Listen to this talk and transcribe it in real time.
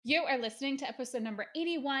You are listening to episode number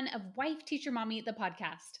 81 of Wife Teacher Mommy, the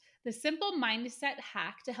podcast, the simple mindset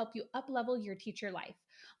hack to help you uplevel your teacher life.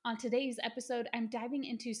 On today's episode, I'm diving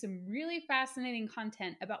into some really fascinating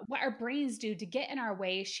content about what our brains do to get in our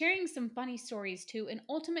way, sharing some funny stories too, and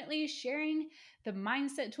ultimately sharing the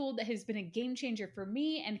mindset tool that has been a game changer for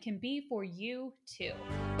me and can be for you too.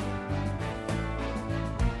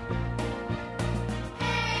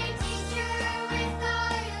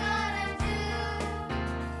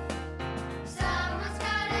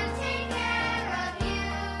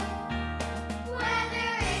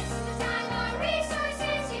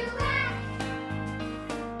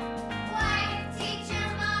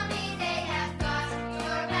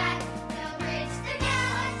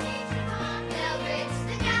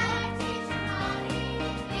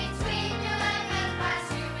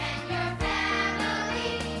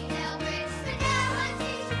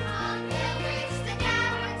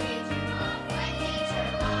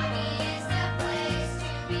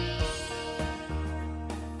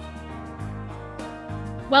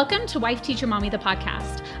 Welcome to Wife Teacher Mommy, the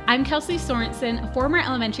podcast. I'm Kelsey Sorensen, a former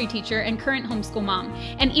elementary teacher and current homeschool mom.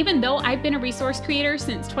 And even though I've been a resource creator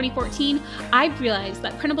since 2014, I've realized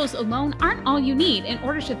that printables alone aren't all you need in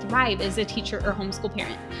order to thrive as a teacher or homeschool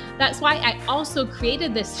parent. That's why I also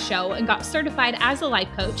created this show and got certified as a life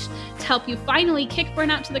coach to help you finally kick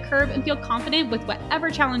burnout to the curb and feel confident with whatever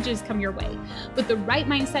challenges come your way. With the right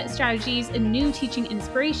mindset strategies and new teaching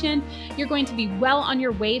inspiration, you're going to be well on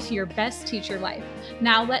your way to your best teacher life.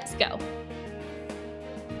 Now let's go.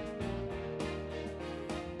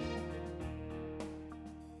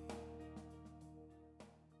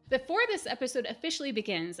 Before this episode officially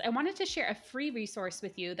begins, I wanted to share a free resource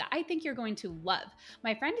with you that I think you're going to love.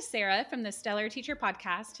 My friend Sarah from the Stellar Teacher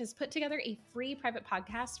Podcast has put together a free private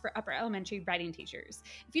podcast for upper elementary writing teachers.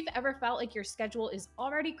 If you've ever felt like your schedule is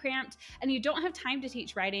already cramped and you don't have time to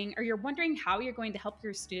teach writing, or you're wondering how you're going to help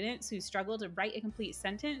your students who struggle to write a complete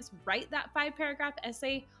sentence write that 5-paragraph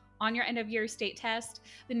essay on your end of year state test,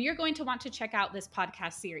 then you're going to want to check out this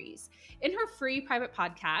podcast series. In her free private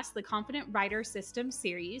podcast, the Confident Writer System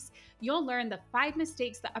series, you'll learn the 5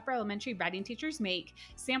 mistakes that upper elementary writing teachers make,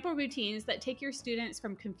 sample routines that take your students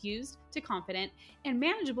from confused to confident, and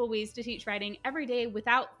manageable ways to teach writing every day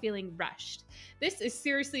without feeling rushed. This is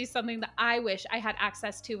seriously something that I wish I had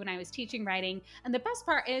access to when I was teaching writing, and the best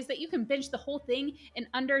part is that you can binge the whole thing in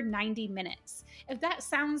under 90 minutes. If that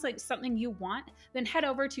sounds like something you want, then head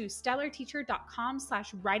over to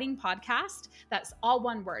stellarteacher.com/writing podcast. That's all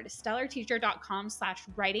one word,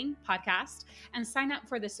 stellarteacher.com/writing podcast, and sign up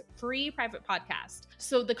for this free private podcast.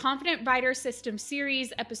 So the Confident Writer System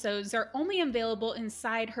series episodes are only available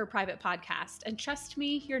inside her private podcast. And trust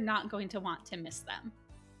me, you're not going to want to miss them.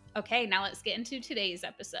 Okay, now let's get into today's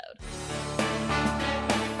episode.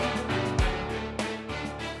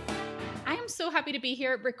 I'm so happy to be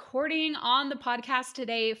here recording on the podcast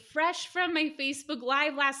today, fresh from my Facebook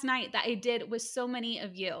Live last night that I did with so many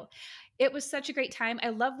of you. It was such a great time. I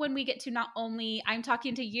love when we get to not only I'm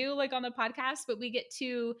talking to you like on the podcast, but we get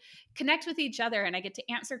to connect with each other and I get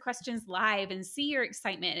to answer questions live and see your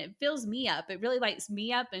excitement. It fills me up. It really lights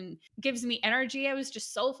me up and gives me energy. I was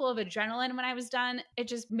just so full of adrenaline when I was done. It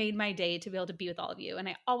just made my day to be able to be with all of you. And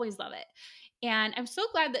I always love it. And I'm so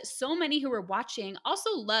glad that so many who were watching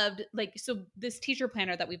also loved, so this teacher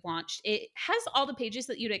planner that we've launched, it has all the pages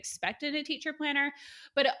that you'd expect in a teacher planner,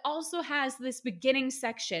 but it also has this beginning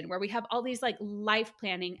section where we have all these like life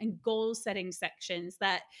planning and goal setting sections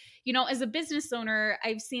that, you know, as a business owner,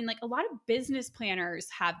 I've seen like a lot of business planners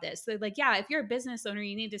have this. They're like, yeah, if you're a business owner,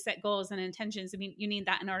 you need to set goals and intentions. I mean, you need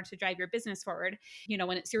that in order to drive your business forward, you know,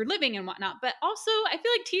 when it's your living and whatnot. But also I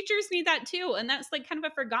feel like teachers need that too. And that's like kind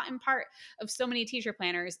of a forgotten part of so many teacher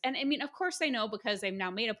planners. And I mean, of course I know because I've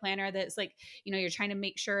now made a planner that's like, you know, you're trying to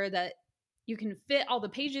make sure that you can fit all the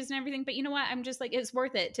pages and everything. But you know what? I'm just like, it's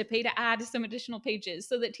worth it to pay to add some additional pages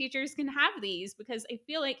so that teachers can have these, because I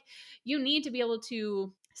feel like you need to be able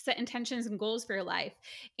to set intentions and goals for your life.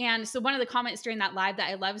 And so one of the comments during that live that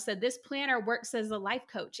I love said, this planner works as a life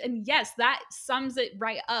coach. And yes, that sums it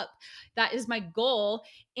right up. That is my goal.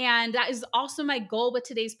 And that is also my goal with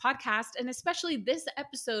today's podcast, and especially this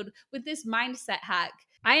episode with this mindset hack.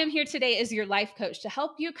 I am here today as your life coach to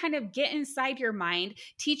help you kind of get inside your mind,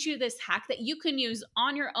 teach you this hack that you can use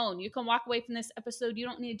on your own. You can walk away from this episode. You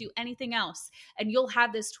don't need to do anything else. And you'll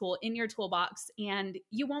have this tool in your toolbox and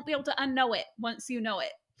you won't be able to unknow it once you know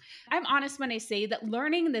it. I'm honest when I say that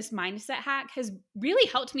learning this mindset hack has really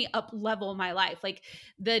helped me up level my life. Like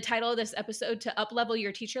the title of this episode, to up level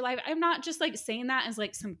your teacher life, I'm not just like saying that as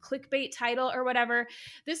like some clickbait title or whatever.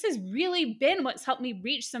 This has really been what's helped me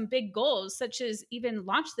reach some big goals, such as even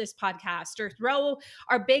launch this podcast or throw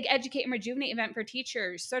our big Educate and Rejuvenate event for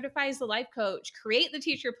teachers, certify as the life coach, create the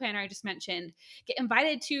teacher planner I just mentioned, get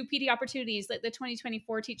invited to PD opportunities like the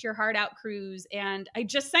 2024 Teach Your Heart Out cruise. And I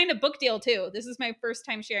just signed a book deal too. This is my first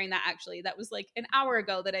time sharing that, actually. That was like an hour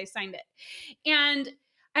ago that I signed it. And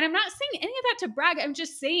I'm not saying any of that to brag. I'm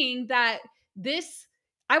just saying that this,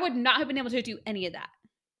 I would not have been able to do any of that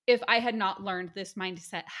if I had not learned this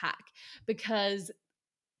mindset hack, because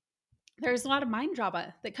there's a lot of mind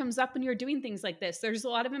drama that comes up when you're doing things like this. There's a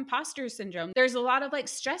lot of imposter syndrome. There's a lot of like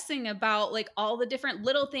stressing about like all the different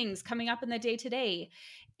little things coming up in the day to day.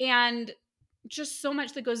 And just so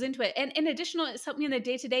much that goes into it. And in addition, it's helped me in the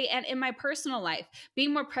day to day and in my personal life,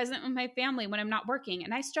 being more present with my family when I'm not working.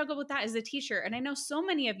 And I struggle with that as a teacher. And I know so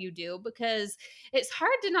many of you do, because it's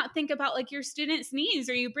hard to not think about like your students' needs,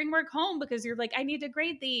 or you bring work home because you're like, I need to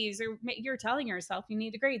grade these, or you're telling yourself you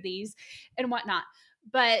need to grade these and whatnot.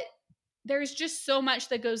 But there's just so much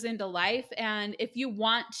that goes into life. And if you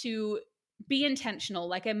want to be intentional,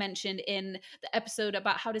 like I mentioned in the episode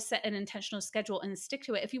about how to set an intentional schedule and stick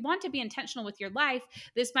to it, if you want to be intentional with your life,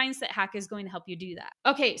 this mindset hack is going to help you do that.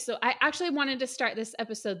 Okay, so I actually wanted to start this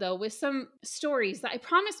episode though with some stories that I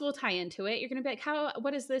promise will tie into it. You're going to be like,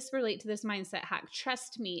 what does this relate to this mindset hack?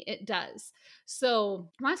 Trust me, it does. So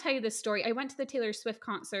I want to tell you this story. I went to the Taylor Swift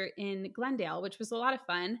concert in Glendale, which was a lot of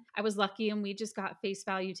fun. I was lucky and we just got face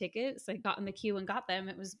value tickets. I got in the queue and got them.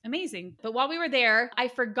 It was amazing. But while we were there, I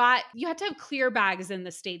forgot you had to have clear bags in the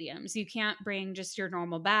stadiums. You can't bring just your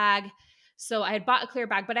normal bag. So I had bought a clear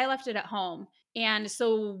bag, but I left it at home. And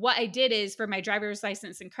so what I did is, for my driver's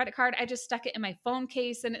license and credit card, I just stuck it in my phone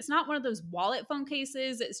case. And it's not one of those wallet phone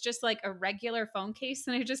cases. It's just like a regular phone case.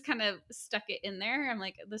 And I just kind of stuck it in there. I'm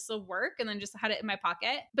like, this will work. And then just had it in my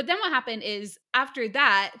pocket. But then what happened is, after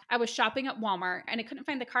that, I was shopping at Walmart and I couldn't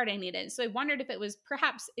find the card I needed. So I wondered if it was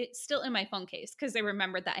perhaps it's still in my phone case, because I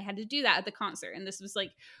remembered that I had to do that at the concert. And this was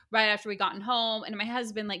like right after we gotten home. And my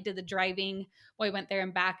husband like did the driving while we went there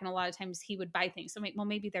and back. And a lot of times he would buy things. So I'm like, well,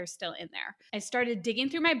 maybe they're still in there. I started digging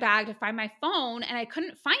through my bag to find my phone and I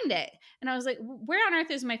couldn't find it. And I was like, where on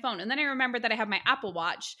earth is my phone? And then I remembered that I have my Apple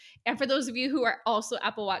Watch. And for those of you who are also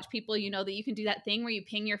Apple Watch people, you know that you can do that thing where you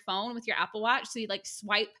ping your phone with your Apple Watch. So you like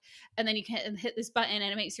swipe and then you can hit this button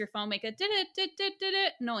and it makes your phone make a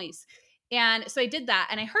noise. And so I did that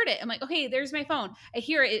and I heard it. I'm like, okay, there's my phone. I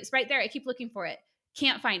hear it. It's right there. I keep looking for it.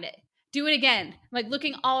 Can't find it. Do it again. I'm like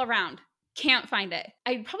looking all around. Can't find it.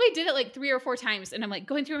 I probably did it like 3 or 4 times. And I'm like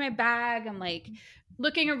going through my bag. I'm like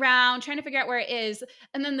looking around, trying to figure out where it is.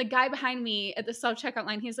 And then the guy behind me at the self-checkout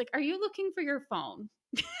line, he's like, are you looking for your phone?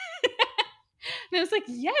 And I was like,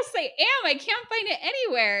 yes, I am. I can't find it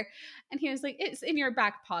anywhere. And he was like, it's in your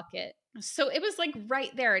back pocket. So it was like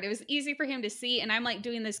right there. And it was easy for him to see. And I'm like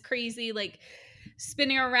doing this crazy, like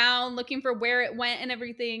spinning around, looking for where it went and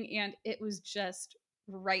everything. And it was just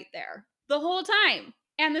right there the whole time.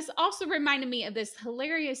 And this also reminded me of this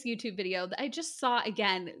hilarious YouTube video that I just saw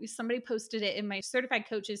again. Somebody posted it in my Certified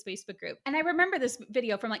Coaches Facebook group. And I remember this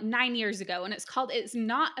video from like 9 years ago, and it's called It's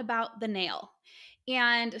Not About the Nail.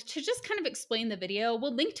 And to just kind of explain the video,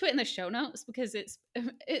 we'll link to it in the show notes because it's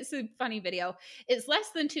a funny video. It's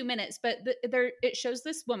less than 2 minutes, but it shows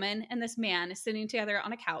this woman and this man sitting together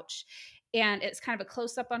on a couch. And it's kind of a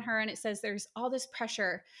close up on her. And it says, there's all this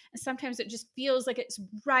pressure. And sometimes it just feels like it's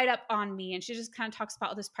right up on me. And she just kind of talks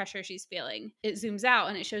about all this pressure she's feeling. It zooms out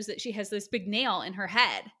and it shows that she has this big nail in her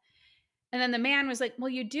head. And then the man was like, well,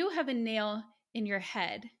 you do have a nail in your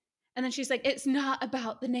head. And then she's like, it's not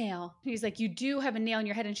about the nail. And he's like, you do have a nail in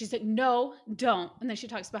your head. And she's like, no, don't. And then she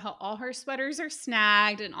talks about how all her sweaters are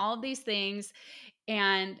snagged and all of these things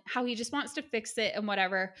and how he just wants to fix it and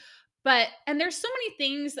whatever. And there's so many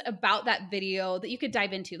things about that video that you could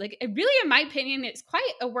dive into. Like, really, in my opinion, it's quite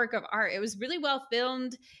a work of art. It was really well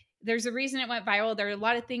filmed. There's a reason it went viral. There are a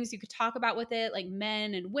lot of things you could talk about with it, like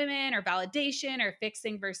men and women or validation or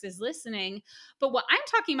fixing versus listening. But what I'm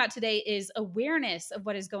talking about today is awareness of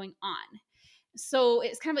what is going on. So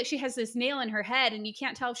it's kind of like she has this nail in her head and you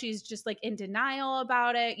can't tell if she's just like in denial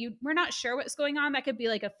about it. We're not sure what's going on. That could be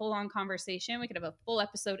like a full-on conversation. We could have a full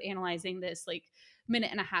episode analyzing this like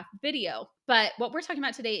minute and a half video. But what we're talking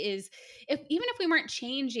about today is even if we weren't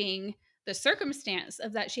changing the circumstance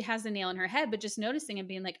of that she has a nail in her head, but just noticing and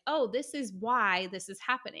being like, oh, this is why this is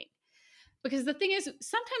happening. Because the thing is,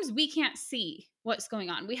 sometimes we can't see what's going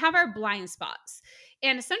on. We have our blind spots.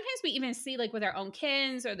 And sometimes we even see, like with our own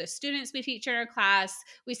kids or the students we teach in our class,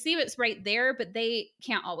 we see what's right there, but they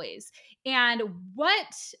can't always. And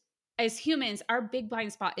what, as humans, our big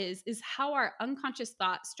blind spot is how our unconscious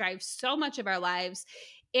thoughts drive so much of our lives.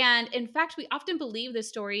 And in fact, we often believe the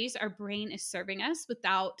stories our brain is serving us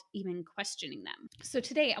without even questioning them. So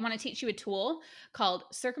today, I want to teach you a tool called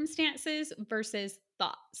circumstances versus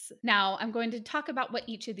thoughts. Now, I'm going to talk about what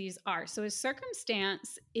each of these are. So, a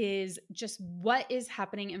circumstance is just what is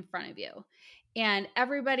happening in front of you. And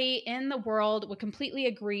everybody in the world would completely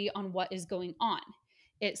agree on what is going on.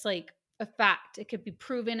 It's like a fact. It could be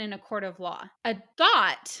proven in a court of law. A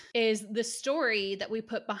thought is the story that we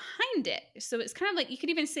put behind it. So it's kind of like, you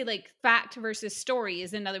could even say like fact versus story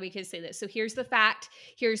is another way you could say this. So here's the fact,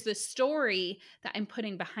 here's the story that I'm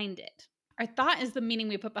putting behind it. Our thought is the meaning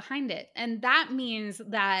we put behind it. And that means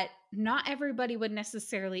that not everybody would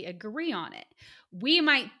necessarily agree on it. We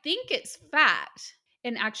might think it's fact.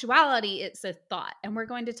 In actuality, it's a thought. And we're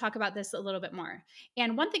going to talk about this a little bit more.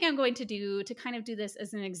 And one thing I'm going to do to kind of do this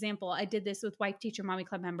as an example, I did this with Wife Teacher Mommy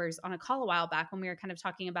Club members on a call a while back when we were kind of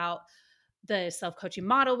talking about the self-coaching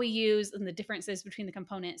model we use and the differences between the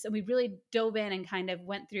components. And we really dove in and kind of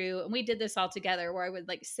went through, and we did this all together where I would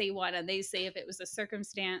like say one and they say if it was a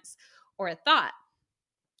circumstance or a thought.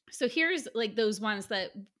 So here's like those ones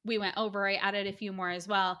that we went over. I added a few more as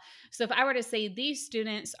well. So if I were to say these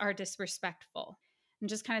students are disrespectful, and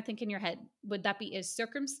just kind of think in your head, would that be a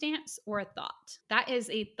circumstance or a thought? That is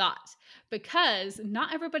a thought, because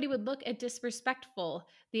not everybody would look at disrespectful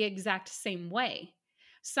the exact same way.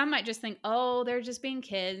 Some might just think, oh, they're just being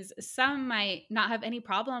kids. Some might not have any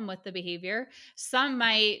problem with the behavior. Some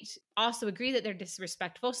might also agree that they're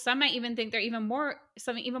disrespectful. Some might even think they're even more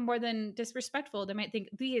than disrespectful. They might think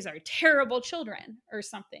these are terrible children or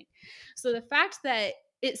something. So the fact that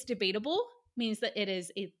it's debatable means that it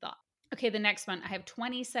is a thought. Okay, the next one. I have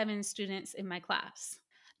 27 students in my class.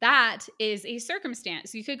 That is a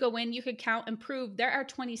circumstance. You could go in, you could count and prove there are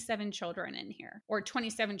 27 children in here, or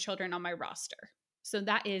 27 children on my roster. So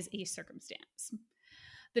that is a circumstance.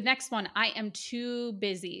 The next one, I am too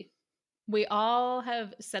busy. We all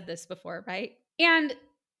have said this before, right? And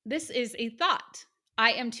this is a thought.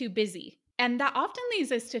 I am too busy. And that often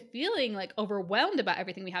leads us to feeling like overwhelmed about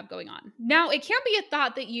everything we have going on. Now, it can be a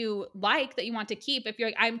thought that you like, that you want to keep. If you're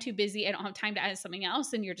like, I'm too busy, I don't have time to add something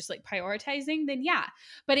else, and you're just like prioritizing, then yeah.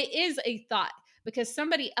 But it is a thought, because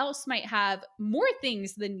somebody else might have more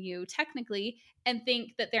things than you technically and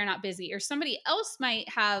think that they're not busy. Or somebody else might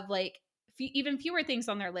have like even fewer things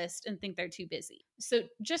on their list and think they're too busy. So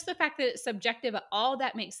just the fact that it's subjective, all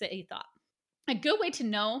that makes it a thought. A good way to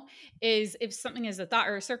know is if something is a thought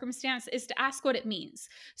or a circumstance is to ask what it means.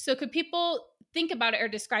 So could people think about it or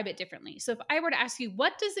describe it differently? So if I were to ask you,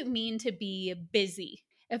 what does it mean to be busy?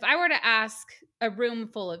 If I were to ask a room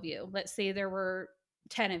full of you, let's say there were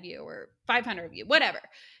 10 of you or 500 of you, whatever.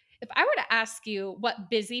 If I were to ask you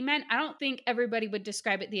what busy meant, I don't think everybody would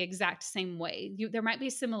describe it the exact same way. There might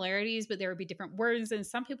be similarities, but there would be different words, and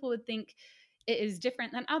some people would think it is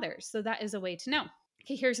different than others. So that is a way to know.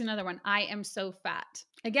 Okay, here's another one. I am so fat.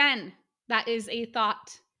 Again, that is a thought.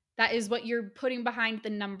 That is what you're putting behind the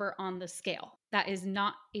number on the scale. That is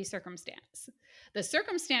not a circumstance. The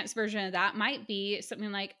circumstance version of that might be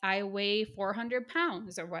something like, I weigh 400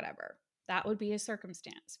 pounds or whatever. That would be a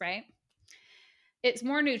circumstance, right? It's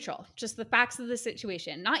more neutral, just the facts of the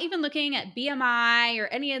situation. Not even looking at BMI or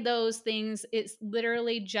any of those things. It's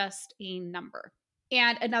literally just a number.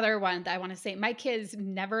 And another one that I want to say, my kids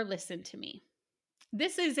never listen to me.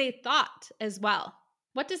 This is a thought as well.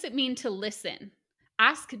 What does it mean to listen?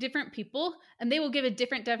 Ask different people, and they will give a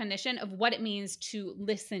different definition of what it means to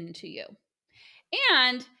listen to you.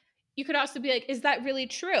 And you could also be like, is that really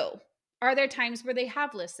true? Are there times where they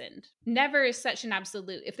have listened? Never is such an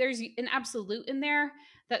absolute. If there's an absolute in there,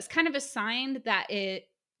 that's kind of a sign that it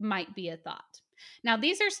might be a thought. Now,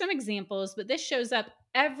 these are some examples, but this shows up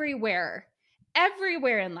everywhere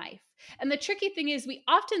in life. And the tricky thing is we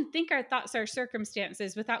often think our thoughts are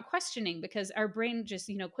circumstances without questioning, because our brain just,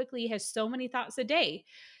 quickly has so many thoughts a day.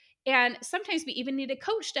 And sometimes we even need a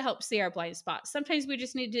coach to help see our blind spots. Sometimes we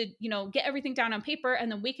just need to, get everything down on paper,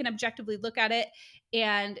 and then we can objectively look at it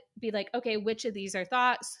and be like, okay, which of these are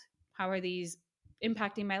thoughts? How are these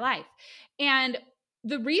impacting my life? And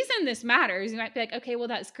the reason this matters, you might be like, okay, well,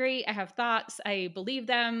 that's great. I have thoughts. I believe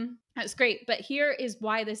them. That's great. But here is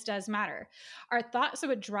why this does matter. Our thoughts are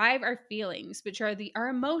what drive our feelings, which are our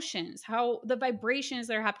emotions, how the vibrations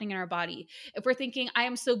that are happening in our body. If we're thinking, I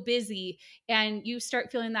am so busy, and you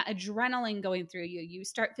start feeling that adrenaline going through you, you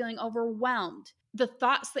start feeling overwhelmed. The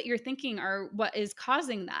thoughts that you're thinking are what is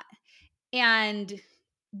causing that. And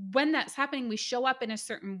when that's happening, we show up in a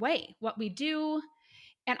certain way. What we do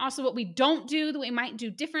and also what we don't do that we might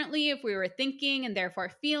do differently if we were thinking and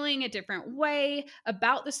therefore feeling a different way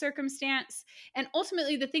about the circumstance. And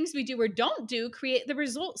ultimately, the things we do or don't do create the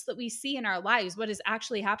results that we see in our lives, what is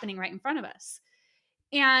actually happening right in front of us.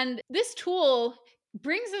 And this tool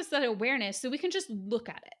brings us that awareness so we can just look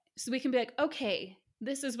at it. So we can be like, okay,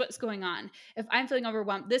 this is what's going on. If I'm feeling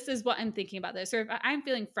overwhelmed, this is what I'm thinking about this. Or if I'm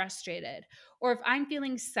feeling frustrated, or if I'm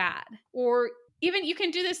feeling sad, or even you can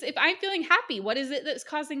do this if I'm feeling happy. What is it that's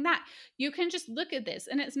causing that? You can just look at this.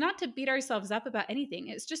 And it's not to beat ourselves up about anything.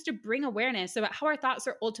 It's just to bring awareness about how our thoughts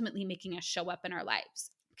are ultimately making us show up in our lives.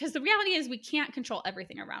 Because the reality is we can't control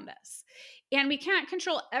everything around us. And we can't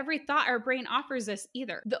control every thought our brain offers us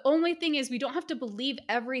either. The only thing is we don't have to believe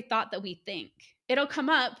every thought that we think. It'll come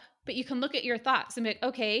up, but you can look at your thoughts and be like,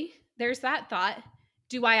 okay, there's that thought.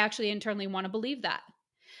 Do I actually internally want to believe that?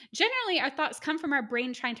 Generally, our thoughts come from our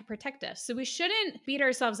brain trying to protect us. So we shouldn't beat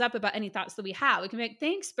ourselves up about any thoughts that we have. We can be like,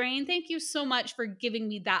 thanks, brain. Thank you so much for giving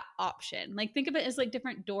me that option. Like, think of it as like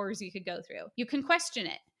different doors you could go through. You can question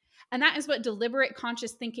it. And that is what deliberate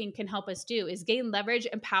conscious thinking can help us do, is gain leverage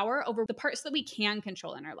and power over the parts that we can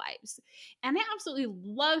control in our lives. And I absolutely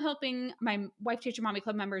love helping my Wife Teacher Mommy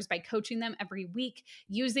Club members by coaching them every week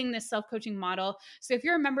using this self-coaching model. So if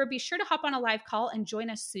you're a member, be sure to hop on a live call and join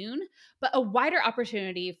us soon. But a wider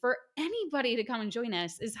opportunity for anybody to come and join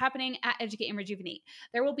us is happening at Educate and Rejuvenate.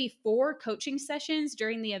 There will be 4 coaching sessions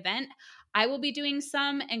during the event. I will be doing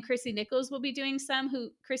some, and Chrissy Nichols will be doing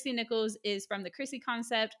some. Chrissy Nichols is from the Chrissy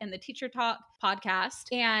Concept and the Teacher Talk podcast.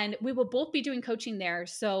 And we will both be doing coaching there.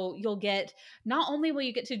 So you'll get, not only will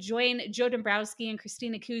you get to join Joe Dombrowski and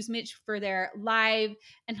Christina Kuzmich for their live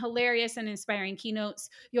and hilarious and inspiring keynotes,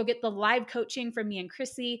 you'll get the live coaching from me and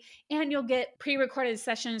Chrissy, and you'll get pre-recorded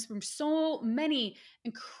sessions from so many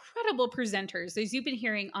incredible presenters, as you've been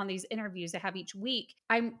hearing on these interviews I have each week.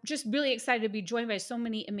 I'm just really excited to be joined by so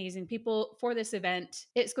many amazing people for this event.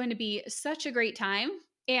 It's going to be such a great time,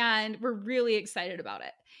 and we're really excited about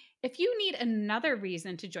it. If you need another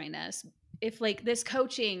reason to join us, if like this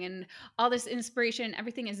coaching and all this inspiration,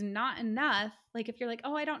 everything is not enough, like if you're like,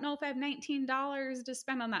 oh, I don't know if I have $19 to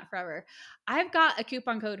spend on that forever, I've got a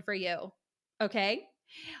coupon code for you. Okay.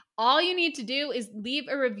 All you need to do is leave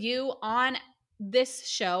a review on this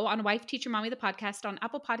show on Wife Teacher Mommy, the podcast on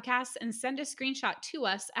Apple Podcasts, and send a screenshot to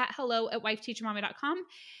us at hello@wifeteachermommy.com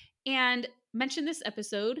and mention this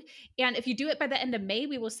episode. And if you do it by the end of May,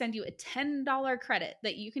 we will send you a $10 credit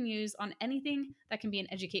that you can use on anything. That can be an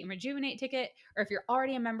Educate and Rejuvenate ticket, or if you're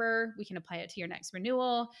already a member, we can apply it to your next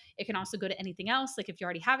renewal. It can also go to anything else. Like if you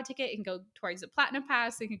already have a ticket, it can go towards the Platinum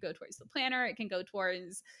Pass. It can go towards the planner. It can go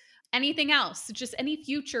towards anything else, just any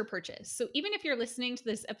future purchase. So even if you're listening to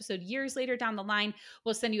this episode years later down the line,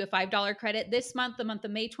 we'll send you a $5 credit. This month, the month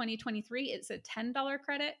of May 2023, it's a $10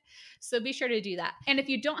 credit. So be sure to do that. And if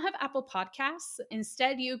you don't have Apple Podcasts,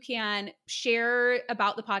 instead you can share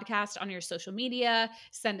about the podcast on your social media,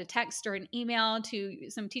 send a text or an email to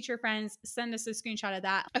some teacher friends, send us a screenshot of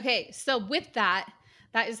that. Okay, so with that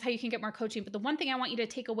is how you can get more coaching. But the one thing I want you to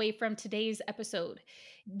take away from today's episode,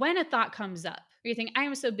 when a thought comes up, or you think, I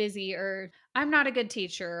am so busy, or I'm not a good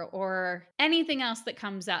teacher, or anything else that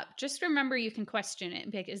comes up, just remember you can question it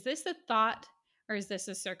and be like, is this a thought or is this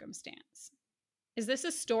a circumstance? Is this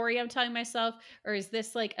a story I'm telling myself, or is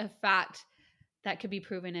this like a fact that could be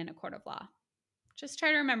proven in a court of law? Just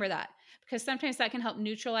try to remember that, because sometimes that can help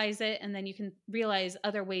neutralize it, and then you can realize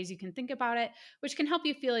other ways you can think about it, which can help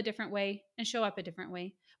you feel a different way and show up a different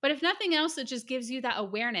way. But if nothing else, it just gives you that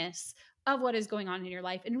awareness of what is going on in your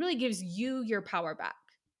life and really gives you your power back.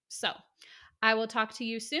 So I will talk to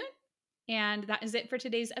you soon. And that is it for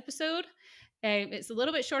today's episode. It's a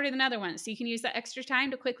little bit shorter than other ones, so you can use that extra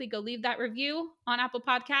time to quickly go leave that review on Apple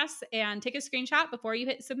Podcasts and take a screenshot before you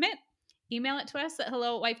hit submit. Email it to us at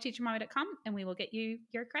hello@wifeteachermommy.com and we will get you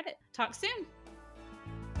your credit. Talk soon.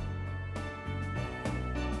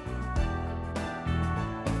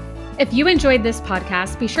 If you enjoyed this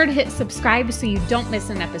podcast, be sure to hit subscribe so you don't miss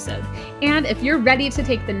an episode. And if you're ready to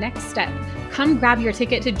take the next step, come grab your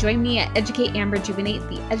ticket to join me at Educate and Rejuvenate,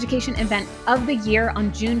 the education event of the year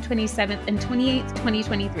on June 27th and 28th,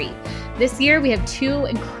 2023. This year, we have 2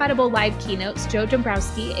 incredible live keynotes, Joe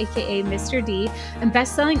Dombrowski, aka Mr. D, and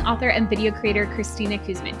best-selling author and video creator Christina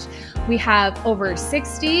Kuzmich. We have over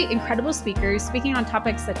 60 incredible speakers speaking on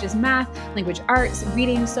topics such as math, language arts,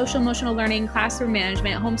 reading, social-emotional learning, classroom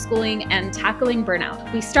management, homeschooling, and tackling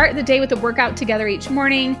burnout. We start the day with a workout together each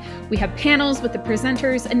morning. We have panels with the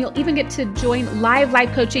presenters, and you'll even get to join live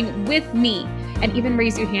coaching with me and even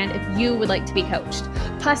raise your hand if you would like to be coached.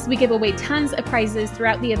 Plus, we give away tons of prizes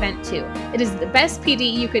throughout the event too. It is the best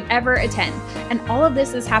PD you could ever attend, and all of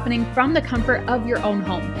this is happening from the comfort of your own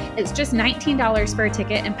home. It's just $19 for a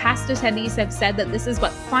ticket, and past attendees have said that this is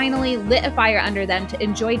what finally lit a fire under them to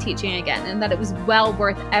enjoy teaching again, and that it was well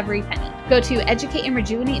worth every penny. Go to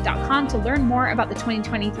educateandrejuvenate.com to learn more about the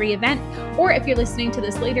 2023 event, or if you're listening to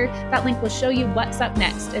this later, that link will show you what's up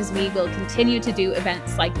next as we will continue to do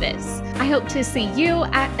events like this. I hope to see you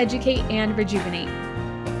at Educate and Rejuvenate.